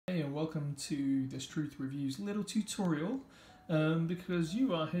welcome to this Truth Reviews little tutorial because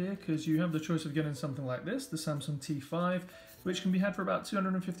you are here because you have the choice of getting something like this, the Samsung T5, which can be had for about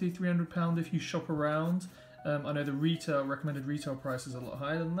 £250–300 if you shop around. I know the recommended retail price is a lot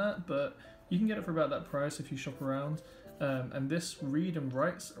higher than that, but you can get it for about that price if you shop around. And this read and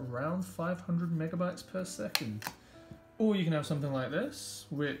writes around 500 megabytes per second. Or you can have something like this,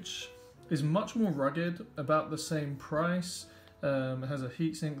 which is much more rugged, about the same price. It has a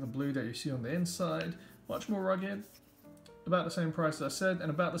heatsink, the blue that you see on the inside, much more rugged, about the same price as I said,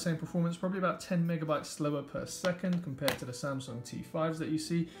 and about the same performance, probably about 10 megabytes slower per second compared to the Samsung T5s that you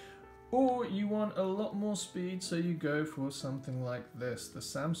see. Or you want a lot more speed, so you go for something like this, the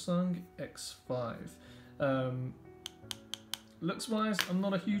Samsung X5. Looks wise, I'm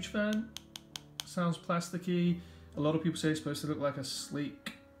not a huge fan. Sounds plasticky. A lot of people say it's supposed to look like a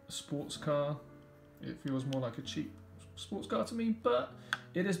sleek sports car. It feels more like a cheap sports car to me, but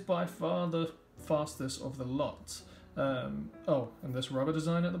it is by far the fastest of the lot. Oh, and this rubber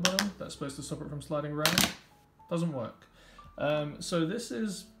design at the bottom that's supposed to stop it from sliding around doesn't work. So this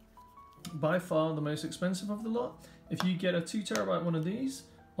is by far the most expensive of the lot. If you get a 2TB one of these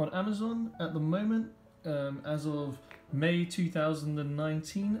on Amazon at the moment, as of May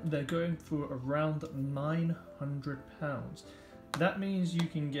 2019, they're going for around £900. That means you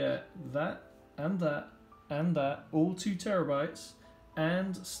can get that and that and that, all 2TB,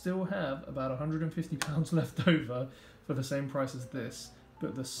 and still have about £150 left over for the same price as this.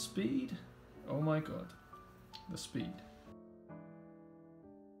 But the speed, oh my god, the speed.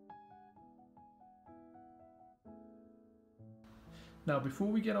 Now, before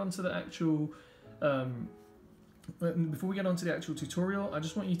we get onto the actual tutorial, I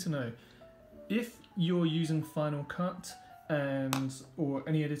just want you to know, if you're using Final Cut or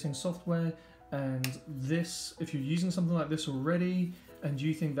any editing software, and if you're using something like this already, and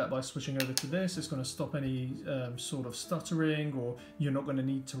you think that by switching over to this, it's going to stop any sort of stuttering, or you're not going to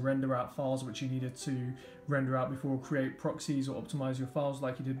need to render out files which you needed to render out before, create proxies or optimize your files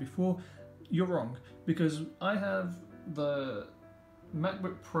like you did before, you're wrong. Because I have the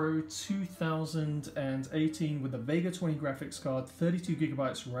MacBook Pro 2018 with a Vega 20 graphics card,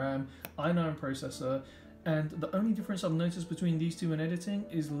 32GB RAM, i9 processor, and the only difference I've noticed between these two in editing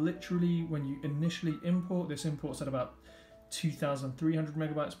is literally when you initially import. This imports at about 2,300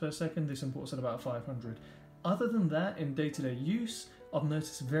 megabytes per second, this imports at about 500. Other than that, in day-to-day use, I've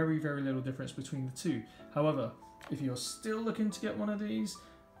noticed very, very little difference between the two. However, if you're still looking to get one of these,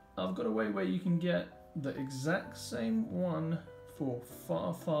 I've got a way where you can get the exact same one for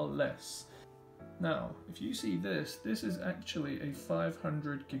far, far less. Now, if you see this is actually a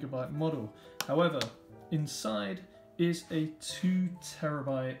 500GB model. However, inside is a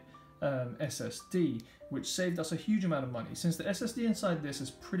 2TB SSD, which saved us a huge amount of money, since the SSD inside this is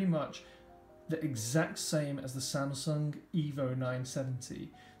pretty much the exact same as the Samsung Evo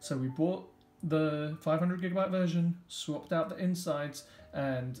 970. So we bought the 500GB version, swapped out the insides,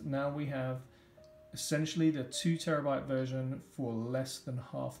 and now we have essentially the 2TB version for less than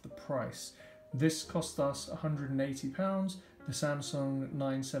half the price. This cost us £180. The Samsung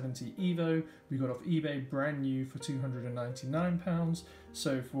 970 Evo we got off eBay brand new for £299.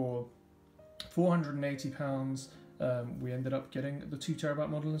 So for £480, we ended up getting the 2TB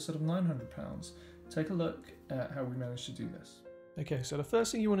model instead of £900. Take a look at how we managed to do this. Okay, so the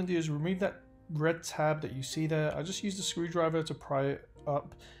first thing you want to do is remove that red tab that you see there. I just used a screwdriver to pry it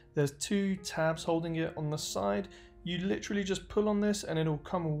up. There's two tabs holding it on the side. You literally just pull on this and it'll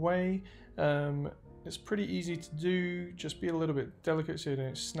come away. It's pretty easy to do, just be a little bit delicate so you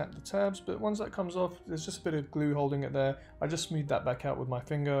don't snap the tabs, but once that comes off, there's just a bit of glue holding it there. I just smoothed that back out with my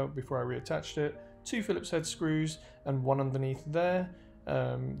finger before I reattached it. Two Phillips head screws and one underneath there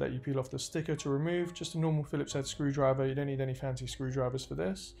that you peel off the sticker to remove. Just a normal Phillips head screwdriver, you don't need any fancy screwdrivers for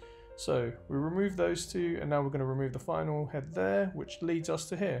this. So we remove those two, and now we're going to remove the final head there, which leads us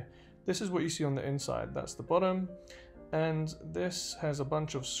to here. This is what you see on the inside, that's the bottom. And this has a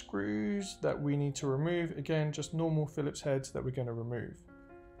bunch of screws that we need to remove. Again, just normal Phillips heads that we're going to remove.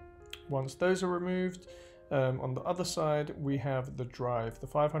 Once those are removed, on the other side we have the drive, the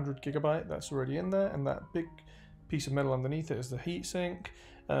 500GB that's already in there, and that big piece of metal underneath it is the heatsink.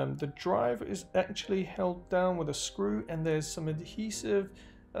 The drive is actually held down with a screw, and there's some adhesive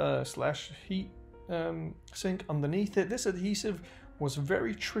slash heat sink underneath it. This adhesive was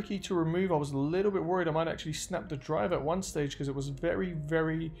very tricky to remove. I was a little bit worried I might actually snap the drive at one stage because it was very,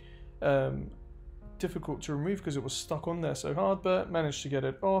 very difficult to remove because it was stuck on there so hard, but managed to get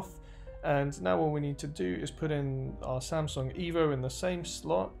it off. And now all we need to do is put in our Samsung Evo in the same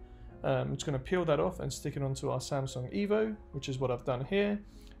slot. I'm just going to peel that off and stick it onto our Samsung Evo, which is what I've done here.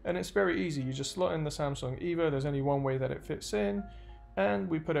 and it's very easy. You just slot in the Samsung Evo. There's only one way that it fits in, and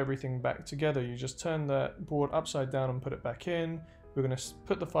we put everything back together. You just turn that board upside down and put it back in. We're going to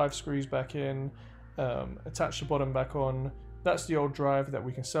put the 5 screws back in, attach the bottom back on. That's the old drive that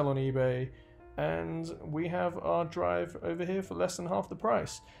we can sell on eBay, and we have our drive over here for less than half the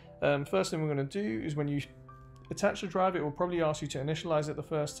price. First thing we're going to do is when you attach the drive, it will probably ask you to initialize it the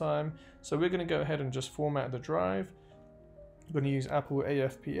first time. So we're going to go ahead and just format the drive. We're going to use Apple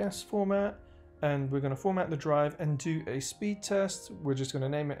AFPS format, and we're going to format the drive and do a speed test. We're just going to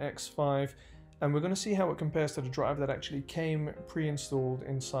name it X5, and we're going to see how it compares to the drive that actually came pre-installed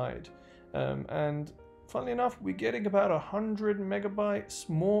inside. And funnily enough, we're getting about 100 megabytes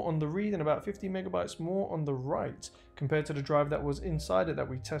more on the read and about 50 megabytes more on the write compared to the drive that was inside it that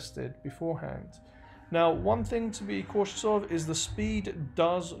we tested beforehand. Now, one thing to be cautious of is the speed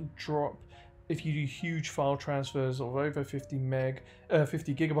does drop if you do huge file transfers of over 50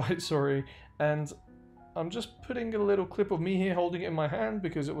 gigabytes, sorry. And I'm just putting a little clip of me here holding it in my hand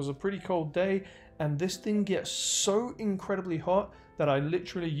because it was a pretty cold day, and this thing gets so incredibly hot that I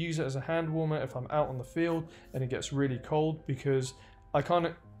literally use it as a hand warmer if I'm out on the field and it gets really cold, because I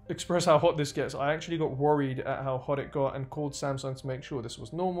can't express how hot this gets. I actually got worried at how hot it got and called Samsung to make sure this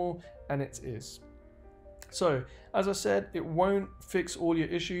was normal, and it is. So, as I said, it won't fix all your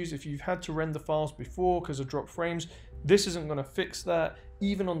issues. If you've had to render files before because of dropped frames, this isn't going to fix that.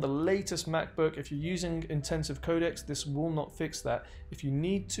 Even on the latest MacBook, if you're using intensive codecs, this will not fix that. If you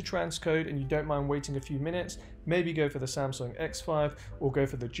need to transcode and you don't mind waiting a few minutes, maybe go for the Samsung X5 or go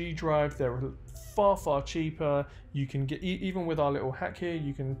for the G drive. They're far cheaper. You can get, even with our little hack here,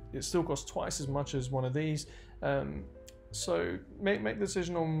 it still costs twice as much as one of these. So make the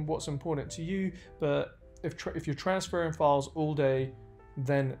decision on what's important to you, but if you're transferring files all day,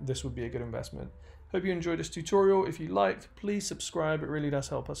 then this would be a good investment. Hope you enjoyed this tutorial. If you liked, please subscribe. It really does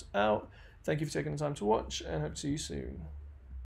help us out. Thank you for taking the time to watch, and hope to see you soon.